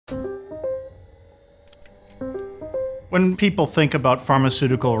When people think about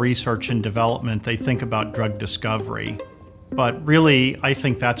pharmaceutical research and development, they think about drug discovery. But really, I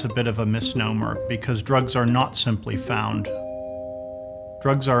think that's a bit of a misnomer because drugs are not simply found.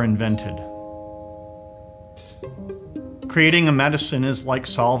 Drugs are invented. Creating a medicine is like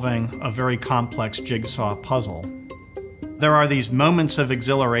solving a very complex jigsaw puzzle. There are these moments of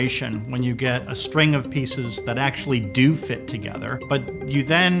exhilaration when you get a string of pieces that actually do fit together, but you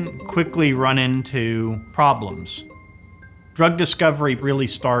then quickly run into problems. Drug discovery really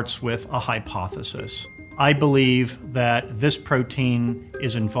starts with a hypothesis. I believe that this protein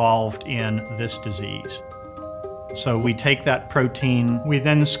is involved in this disease. So we take that protein, we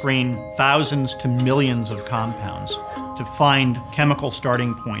then screen thousands to millions of compounds to find chemical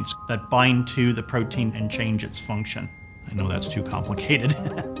starting points that bind to the protein and change its function. I know that's too complicated.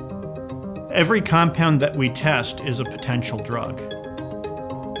 Every compound that we test is a potential drug.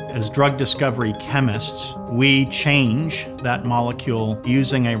 As drug discovery chemists, we change that molecule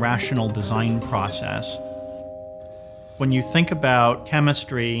using a rational design process. When you think about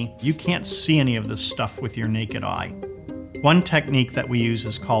chemistry, you can't see any of this stuff with your naked eye. One technique that we use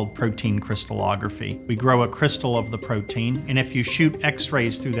is called protein crystallography. We grow a crystal of the protein, and if you shoot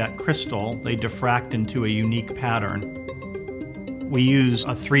X-rays through that crystal, they diffract into a unique pattern. We use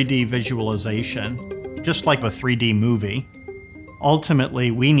a 3D visualization, just like a 3D movie.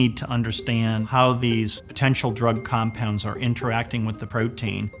 Ultimately, we need to understand how these potential drug compounds are interacting with the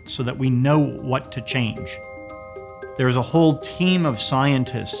protein so that we know what to change. There's a whole team of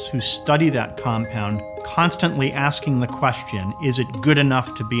scientists who study that compound, constantly asking the question, is it good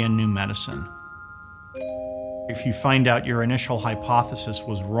enough to be a new medicine? If you find out your initial hypothesis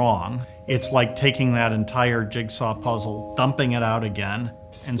was wrong, it's like taking that entire jigsaw puzzle, dumping it out again,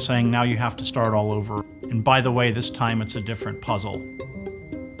 and saying now you have to start all over. And by the way, this time it's a different puzzle.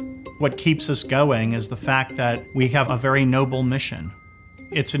 What keeps us going is the fact that we have a very noble mission.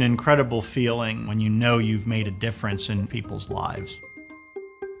 It's an incredible feeling when you know you've made a difference in people's lives.